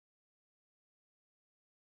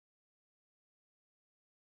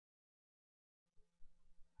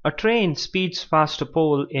A train speeds past a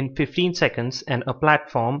pole in 15 seconds and a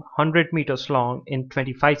platform 100 meters long in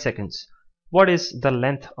 25 seconds. What is the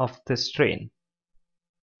length of this train?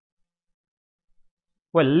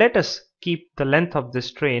 Well, let us keep the length of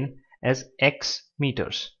this train as x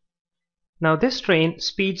meters. Now this train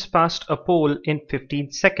speeds past a pole in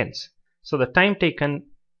 15 seconds. So the time taken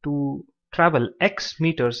to travel x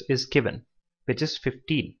meters is given, which is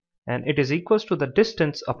 15. And it is equals to the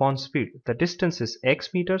distance upon speed. The distance is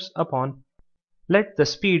x meters upon, let the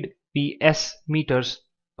speed be s meters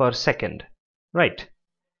per second. Right.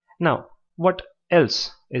 Now, what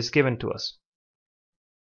else is given to us?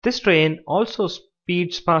 This train also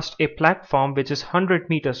speeds past a platform which is 100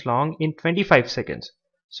 meters long in 25 seconds.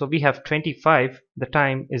 So we have 25, the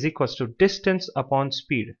time is equals to distance upon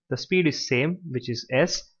speed. The speed is same, which is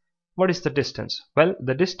s. What is the distance? Well,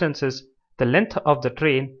 the distance is the length of the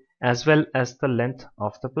train as well as the length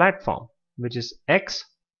of the platform, which is x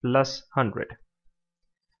plus 100.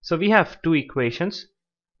 So we have two equations.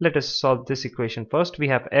 Let us solve this equation first. We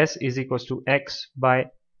have s is equals to x by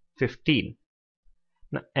 15.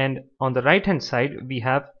 And on the right hand side we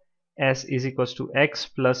have s is equals to x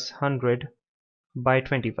plus 100 by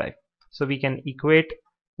 25. So we can equate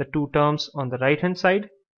the two terms on the right hand side.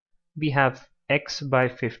 We have x by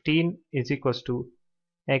 15 is equals to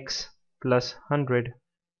x plus 100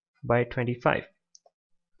 by 25.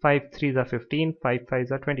 5 3s are 15, 5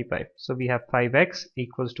 5s are 25. So we have 5x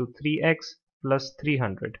equals to 3x plus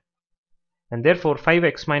 300. And therefore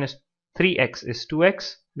 5x minus 3x is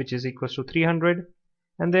 2x, which is equals to 300.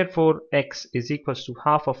 And therefore x is equals to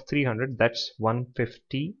half of 300, that's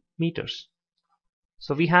 150 meters.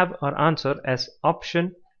 So we have our answer as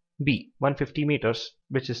option B, 150 meters,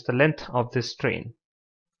 which is the length of this train.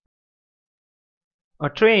 A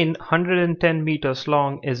train 110 meters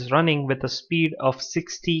long is running with a speed of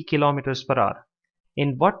 60 kilometers per hour.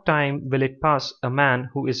 In what time will it pass a man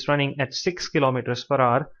who is running at 6 kilometers per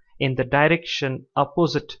hour in the direction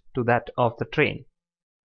opposite to that of the train?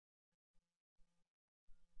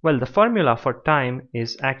 Well, the formula for time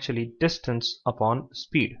is actually distance upon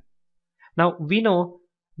speed. Now we know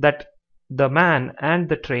that the man and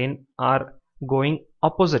the train are going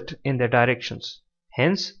opposite in their directions.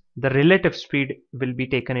 Hence, the relative speed will be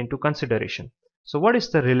taken into consideration. So what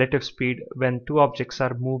is the relative speed when two objects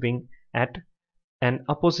are moving at an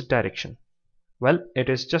opposite direction? Well, it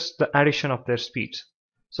is just the addition of their speeds.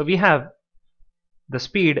 So we have the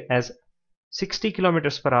speed as 60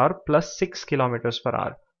 kilometers per hour plus 6 kilometers per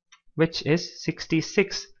hour, which is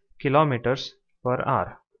 66 kilometers per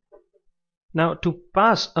hour. Now to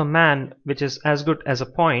pass a man which is as good as a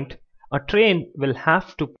point, a train will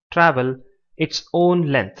have to travel its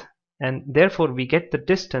own length, and therefore we get the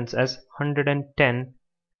distance as 110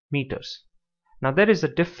 meters. Now there is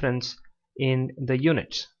a difference in the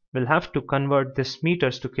units. We'll have to convert this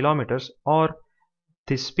meters to kilometers, or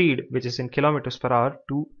the speed which is in kilometers per hour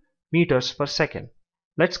to meters per second.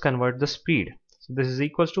 Let's convert the speed. So this is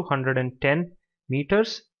equals to 110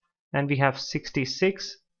 meters, and we have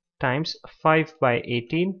 66 times 5 by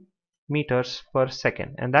 18 meters per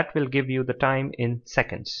second, and that will give you the time in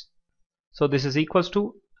seconds. So this is equals to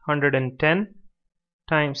 110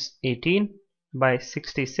 times 18 by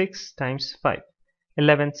 66 times 5.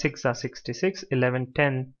 11 6 are 66, 11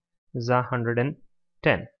 10 is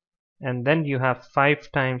 110, and then you have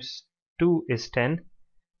 5 times 2 is 10,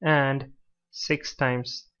 and 6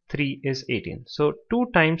 times 3 is 18. So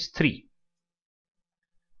 2 times 3,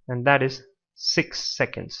 and that is 6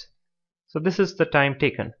 seconds. So this is the time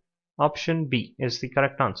taken. Option B is the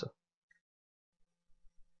correct answer.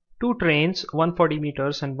 Two trains 140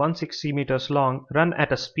 meters and 160 meters long run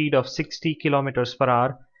at a speed of 60 kilometers per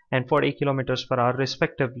hour and 40 kilometers per hour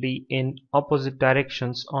respectively in opposite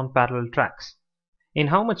directions on parallel tracks. In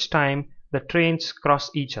how much time the trains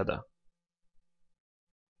cross each other?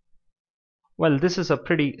 Well, this is a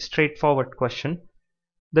pretty straightforward question.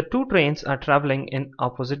 The two trains are traveling in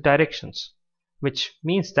opposite directions, which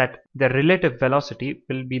means that their relative velocity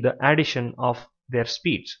will be the addition of their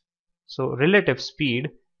speeds. So relative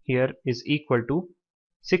speed here is equal to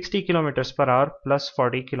 60 kilometers per hour plus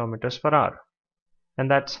 40 kilometers per hour, and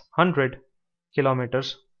that's 100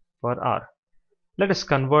 kilometers per hour. Let us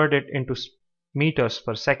convert it into meters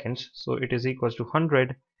per second. So it is equals to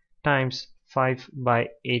 100 times 5 by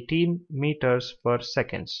 18 meters per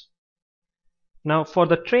second. Now for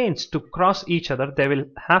the trains to cross each other, they will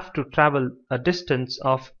have to travel a distance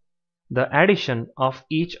of the addition of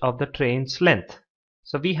each of the train's length.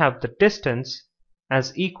 So we have the distance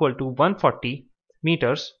as equal to 140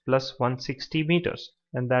 meters plus 160 meters,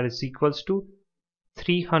 and that is equals to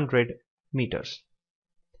 300 meters.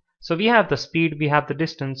 So we have the speed, we have the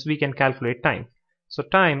distance, we can calculate time. So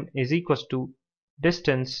time is equals to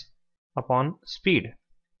distance upon speed.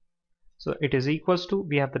 So it is equals to,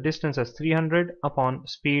 we have the distance as 300 upon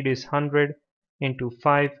speed is 100 into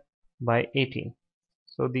 5 by 18.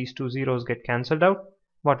 So these two zeros get cancelled out.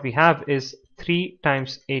 What we have is 3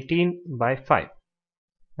 times 18 by 5,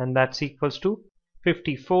 and that's equals to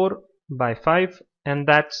 54 by 5, and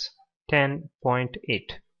that's 10.8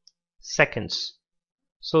 seconds.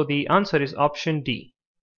 So the answer is option D.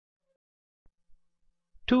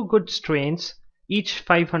 Two goods trains, each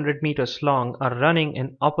 500 meters long, are running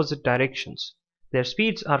in opposite directions. Their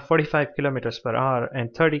speeds are 45 kilometers per hour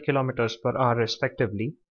and 30 kilometers per hour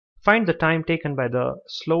respectively. Find the time taken by the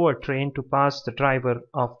slower train to pass the driver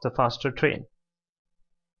of the faster train.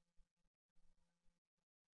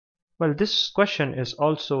 Well, this question is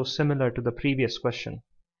also similar to the previous question.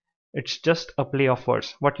 It's just a play of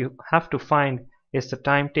words. What you have to find is the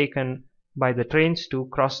time taken by the trains to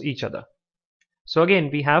cross each other. So again,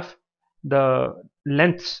 we have the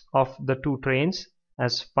lengths of the two trains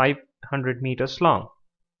as 500 meters long.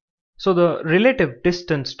 So the relative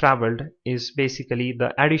distance traveled is basically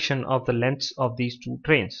the addition of the lengths of these two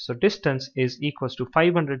trains. So distance is equals to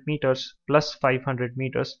 500 meters plus 500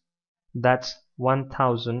 meters, that's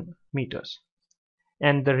 1000 meters.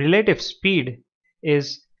 And the relative speed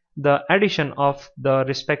is the addition of the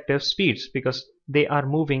respective speeds because they are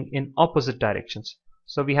moving in opposite directions.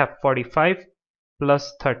 So we have 45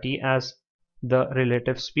 plus 30 as the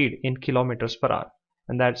relative speed in kilometers per hour,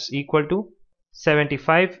 and that's equal to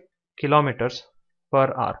 75 kilometers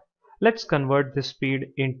per hour. Let's convert this speed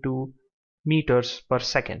into meters per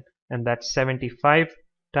second, and that's 75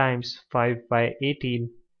 times 5 by 18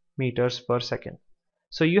 meters per second.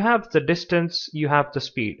 So you have the distance, you have the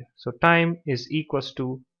speed. So time is equals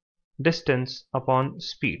to distance upon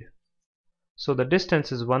speed. So the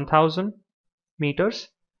distance is 1000 meters,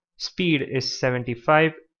 speed is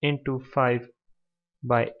 75 into 5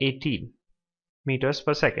 by 18 meters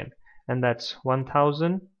per second, and that's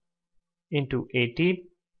 1000 into 18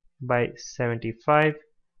 by 75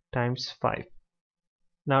 times 5.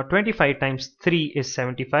 Now 25 times 3 is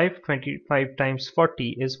 75, 25 times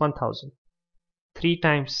 40 is 1000. 3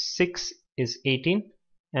 times 6 is 18,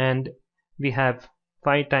 and we have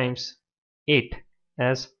 5 times 8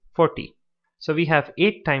 as 40. So we have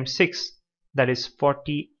 8 times 6, that is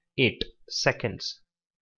 48 seconds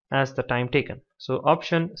as the time taken. So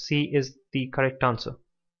option C is the correct answer.